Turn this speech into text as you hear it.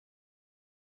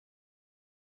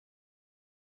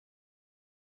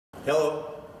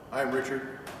Hello, I'm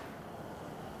Richard,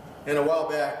 and a while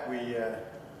back we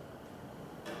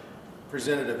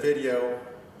presented a video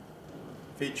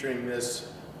featuring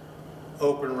this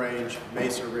open range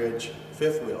Mesa Ridge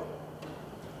fifth wheel.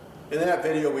 In that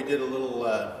video we did a little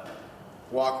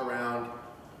walk around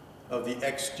of the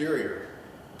exterior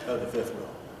of the fifth wheel.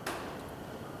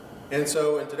 And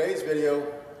so in today's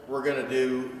video we're going to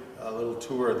do a little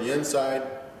tour of the inside,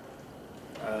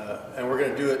 and we're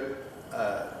going to do it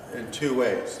in two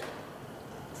ways.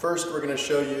 First, we're going to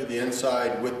show you the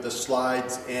inside with the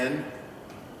slides in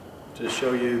to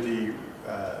show you the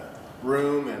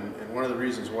room, and one of the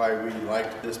reasons why we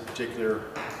liked this particular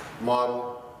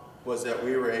model was that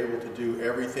we were able to do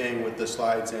everything with the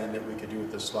slides in that we could do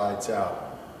with the slides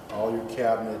out. All your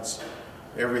cabinets,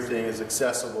 everything is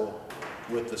accessible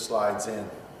with the slides in.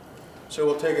 So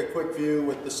we'll take a quick view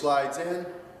with the slides in,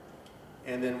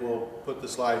 and then we'll put the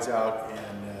slides out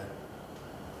and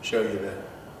show you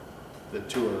the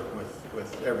tour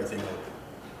with everything open.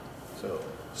 So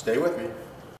stay with me.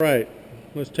 Right,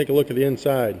 let's take a look at the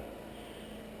inside.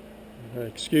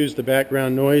 Excuse the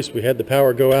background noise. We had the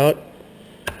power go out,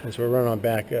 and so we're running on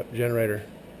backup generator.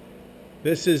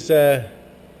 This is the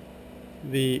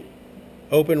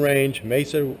open range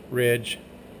Mesa Ridge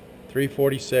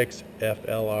 346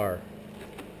 FLR.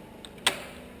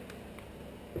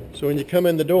 So when you come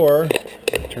in the door,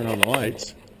 turn on the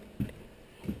lights.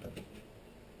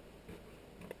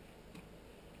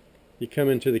 You come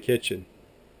into the kitchen.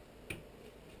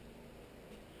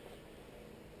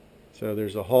 So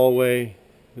there's a hallway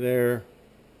there.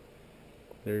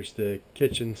 There's the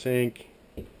kitchen sink,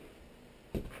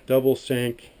 double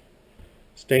sink,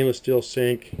 stainless steel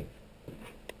sink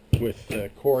with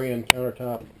Corian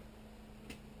countertop.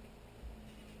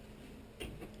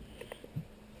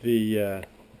 The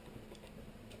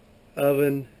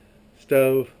oven,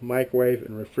 stove, microwave,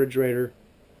 and refrigerator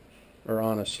are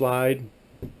on a slide.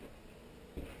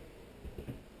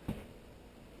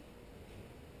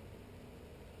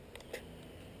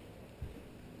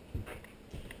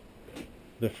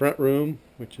 The front room,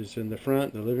 which is in the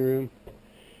front, the living room,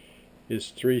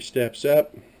 is 3 steps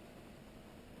up.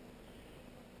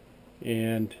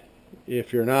 And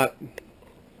if you're not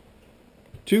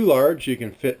too large, you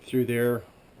can fit through there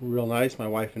real nice. My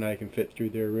wife and I can fit through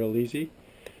there real easy.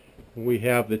 We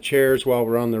have the chairs while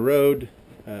we're on the road.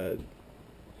 The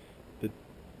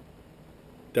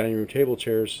dining room table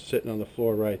chairs sitting on the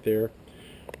floor right there.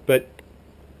 But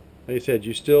like I said,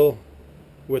 you still,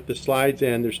 with the slides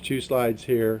in, there's 2 slides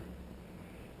here.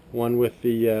 One with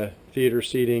the theater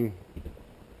seating,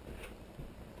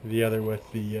 the other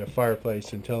with the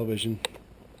fireplace and television.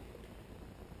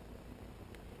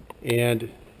 And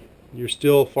you're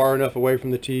still far enough away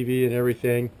from the TV and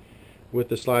everything with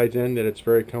the slides in that it's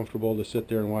very comfortable to sit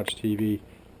there and watch TV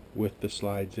with the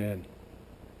slides in.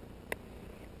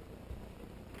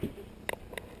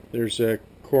 There's a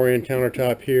Corian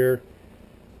countertop here.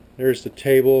 There's the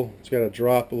table. It's got a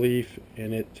drop leaf,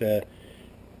 and it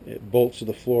bolts to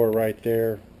the floor right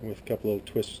there with a couple of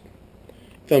twist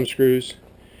thumb screws.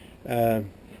 3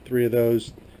 of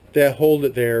those that hold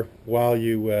it there while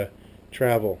you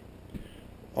travel.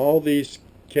 All these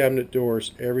cabinet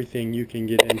doors, everything you can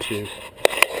get into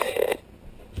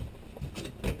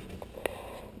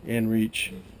and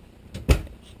reach.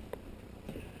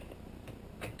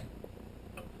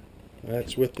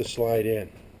 That's with the slide in.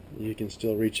 You can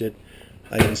still reach it.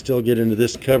 I can still get into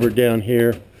this cupboard down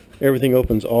here. Everything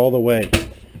opens all the way.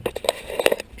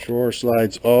 Drawer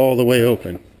slides all the way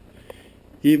open,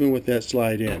 even with that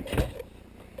slide in.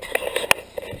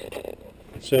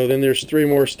 So then there's 3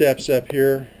 more steps up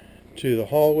here to the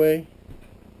hallway.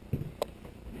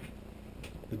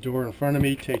 The door in front of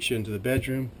me takes you into the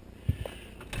bedroom.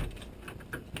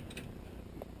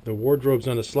 The wardrobe's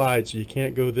on a slide, so you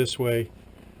can't go this way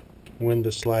when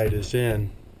the slide is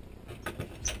in.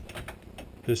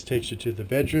 This takes you to the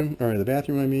bedroom, or the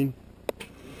bathroom, I mean.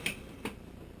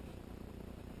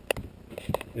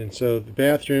 And so the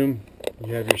bathroom,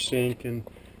 you have your sink and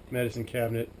medicine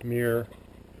cabinet, mirror.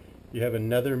 You have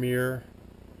another mirror,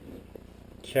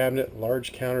 cabinet,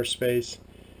 large counter space,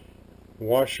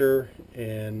 washer,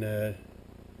 and a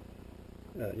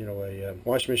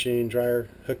washing machine, dryer,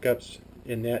 hookups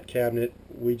in that cabinet.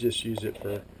 We just use it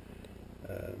for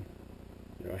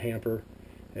a hamper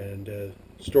and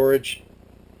storage.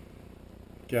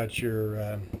 Got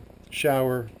your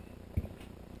shower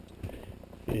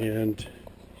and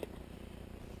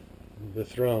the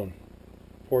throne,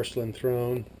 porcelain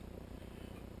throne.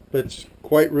 But it's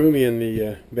quite roomy in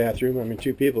the bathroom. I mean,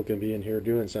 2 people can be in here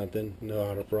doing something,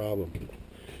 not a problem.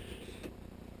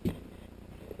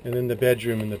 And then the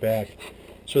bedroom in the back.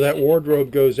 So that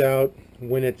wardrobe goes out.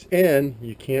 When it's in,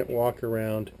 you can't walk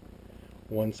around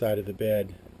one side of the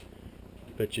bed,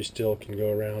 but you still can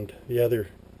go around the other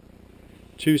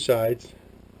two sides.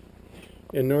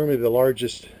 And normally the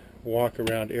largest walk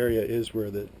around area is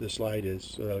where the slide is,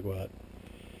 so that'll go out.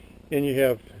 And you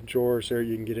have drawers there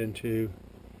you can get into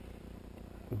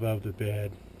above the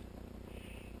bed.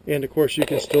 And of course you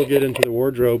can still get into the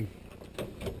wardrobe.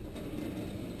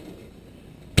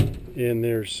 And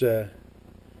there's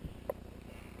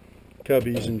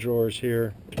cubbies and drawers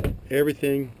here.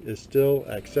 Everything is still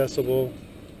accessible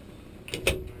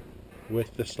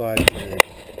with the slide here.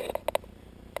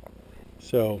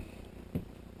 So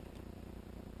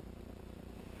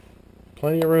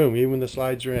plenty of room even when the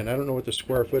slides are in. I don't know what the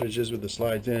square footage is with the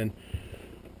slides in.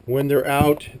 When they're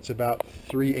out, it's about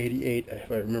 388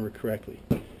 if I remember correctly.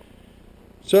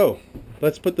 So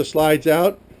let's put the slides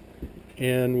out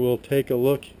and we'll take a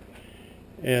look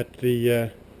at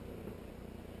the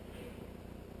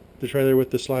trailer with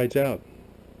the slides out.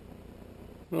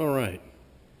 Alright,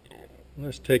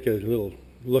 let's take a little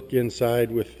look inside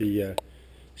with the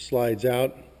slides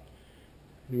out.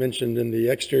 I mentioned in the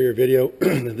exterior video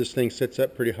that this thing sits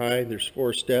up pretty high. There's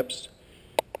 4 steps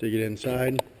to get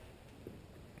inside.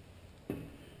 So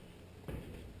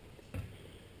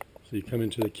you come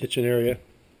into the kitchen area.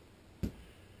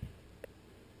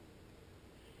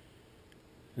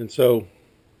 And so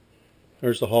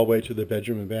there's the hallway to the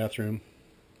bedroom and bathroom.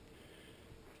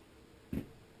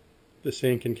 The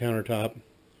sink and countertop,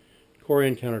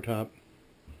 Corian countertop,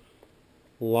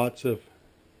 lots of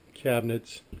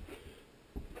cabinets,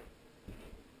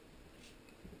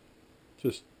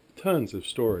 just tons of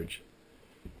storage.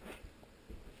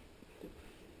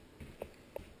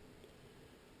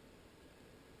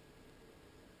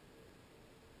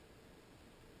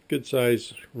 Good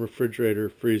size refrigerator,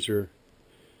 freezer.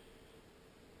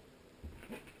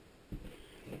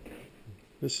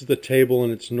 This is the table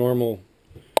in its normal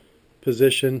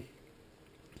position.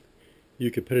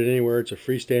 You could put it anywhere. It's a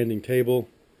freestanding table.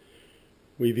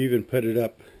 We've even put it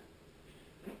up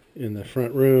in the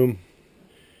front room.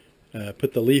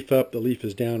 Put the leaf up. The leaf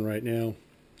is down right now.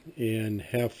 And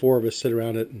have 4 of us sit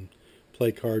around it and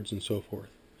play cards and so forth.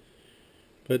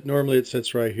 But normally it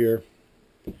sits right here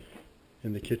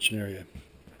in the kitchen area.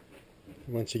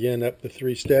 Once again, up the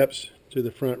 3 steps to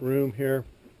the front room here.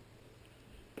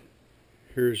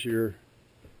 Here's your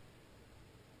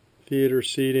theater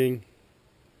seating,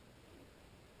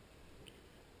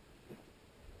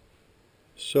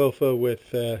 sofa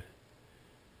with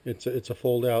it's a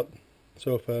fold-out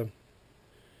sofa,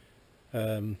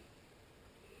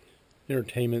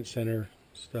 entertainment center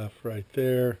stuff right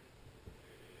there.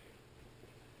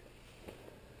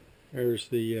 There's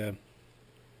the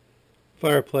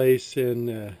fireplace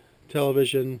and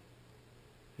television.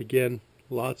 Again,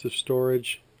 lots of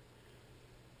storage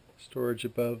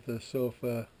above the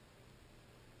sofa.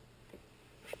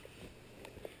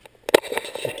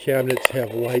 The cabinets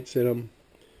have lights in them.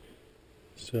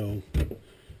 So,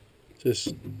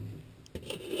 just,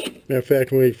 matter of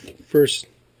fact, when we first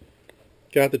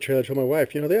got the trailer, I told my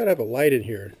wife, you know, they ought to have a light in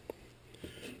here.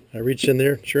 I reached in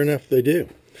there, sure enough, they do.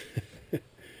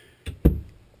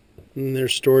 And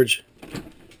there's storage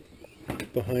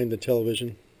behind the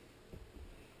television.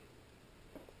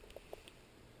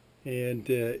 And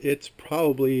it's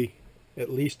probably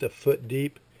at least a foot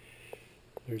deep.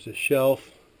 There's a shelf.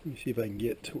 Let me see if I can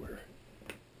get to where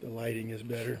the lighting is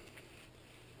better.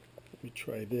 Let me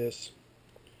try this.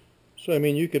 So I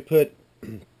mean, you could put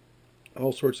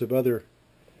all sorts of other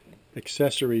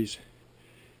accessories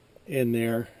in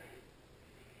there.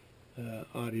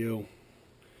 Audio,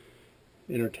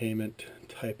 entertainment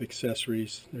type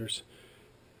accessories. There's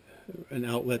an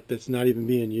outlet that's not even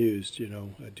being used, you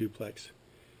know, a duplex.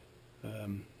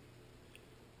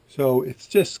 So it's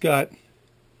just got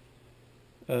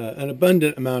an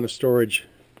abundant amount of storage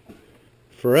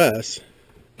for us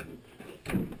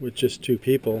with just 2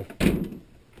 people.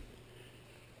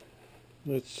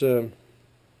 Let's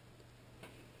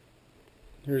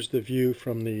here's the view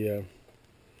from the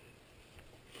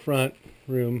front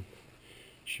room,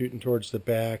 shooting towards the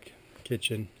back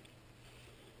kitchen.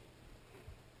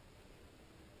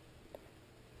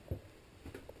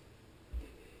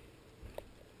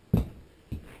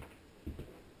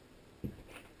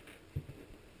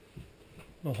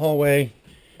 The hallway,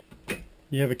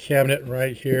 you have a cabinet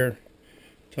right here,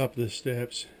 top of the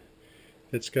steps.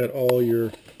 It's got all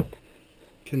your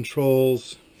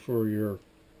controls for your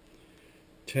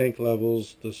tank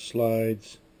levels, the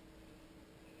slides,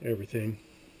 everything.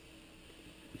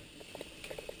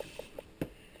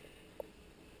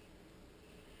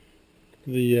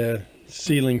 The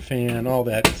ceiling fan, all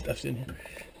that stuff's in here.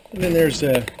 And then there's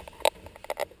a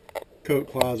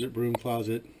coat closet, broom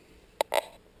closet.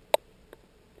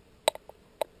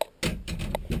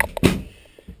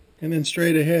 And then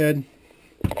straight ahead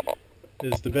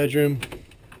is the bedroom.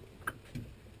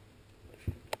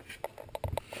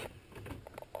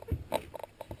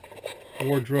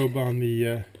 Wardrobe on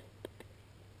the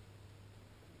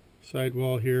side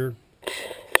wall here.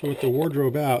 So with the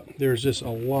wardrobe out, there's just a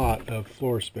lot of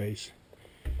floor space.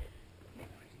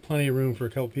 Plenty of room for a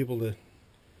couple people to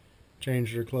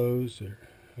change their clothes or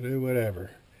do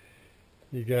whatever.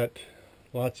 You got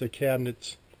lots of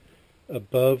cabinets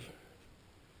above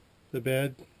the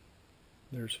bed.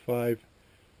 There's 5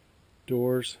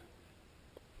 doors.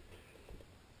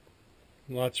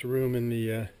 Lots of room in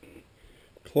the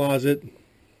closet.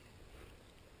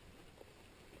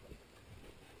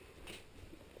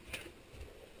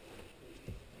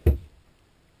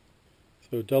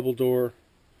 So double door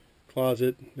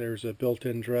closet. There's a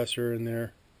built-in dresser in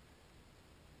there.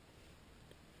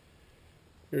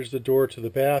 Here's the door to the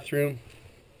bathroom.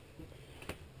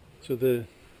 So the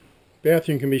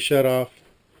bathroom can be shut off.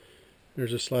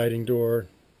 There's a sliding door.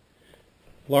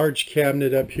 Large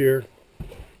cabinet up here.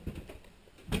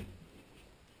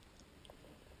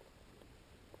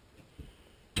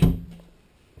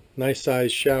 Nice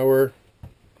size shower.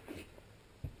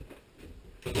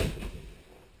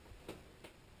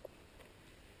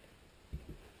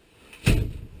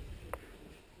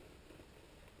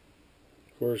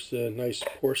 Of course, a nice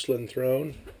porcelain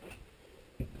throne.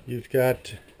 You've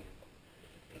got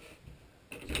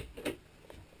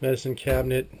medicine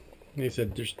cabinet. Like I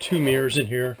said, there's 2 mirrors in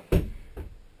here.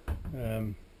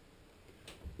 And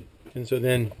so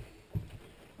then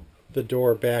the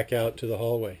door back out to the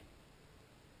hallway.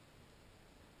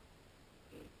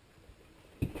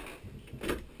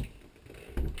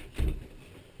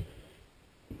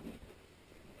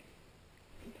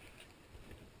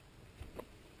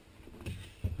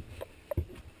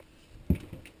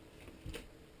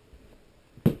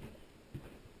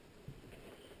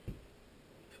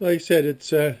 Like I said,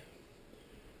 it's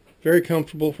very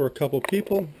comfortable for a couple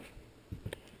people.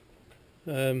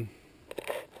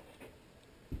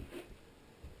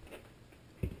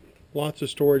 Lots of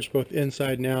storage both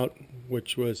inside and out,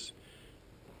 which was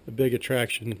a big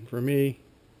attraction for me.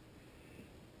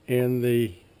 And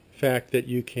the fact that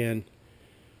you can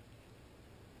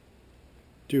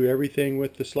do everything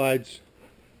with the slides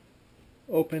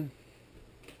open.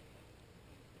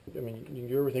 I mean, you can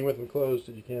do everything with them closed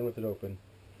that you can with it open.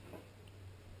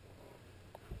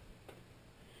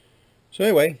 So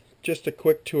anyway, just a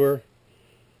quick tour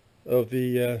of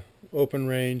the open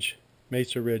range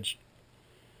Mesa Ridge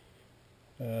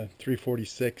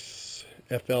 346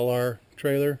 FLR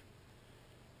trailer.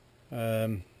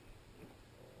 I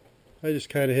just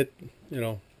kind of hit,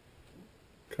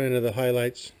 kind of the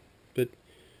highlights. But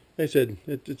like I said,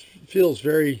 it feels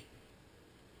very,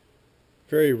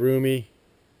 very roomy,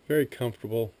 very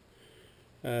comfortable.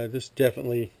 This is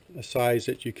definitely a size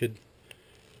that you could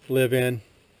live in.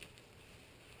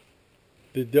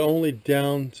 The only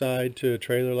downside to a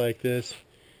trailer like this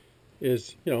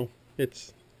is,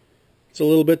 it's a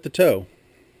little bit to tow.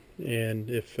 And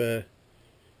if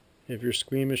you're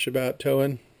squeamish about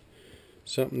towing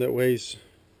something that weighs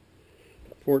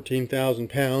 14,000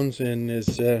 pounds and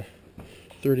is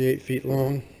 38 feet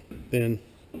long, then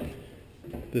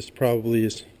this probably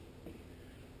is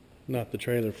not the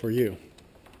trailer for you.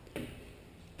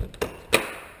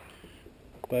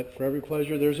 But for every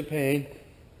pleasure, there's a pain.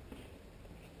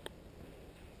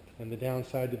 And the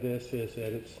downside to this is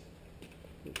that it's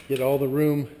get all the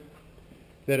room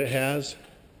that it has.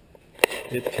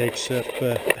 It takes up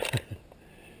a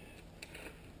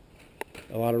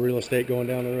lot of real estate going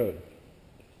down the road.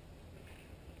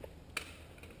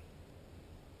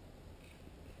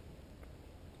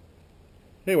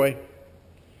 Anyway,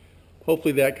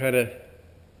 hopefully that kind of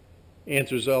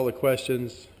answers all the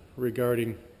questions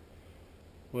regarding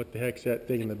what the heck's that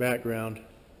thing in the background.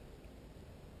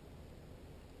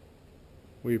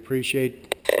 We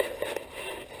appreciate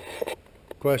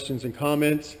questions and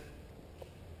comments.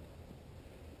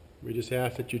 We just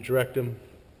ask that you direct them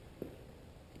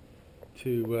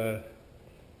to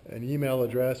an email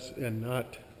address and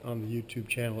not on the YouTube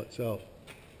channel itself.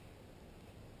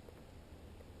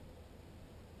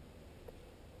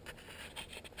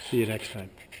 See you next time.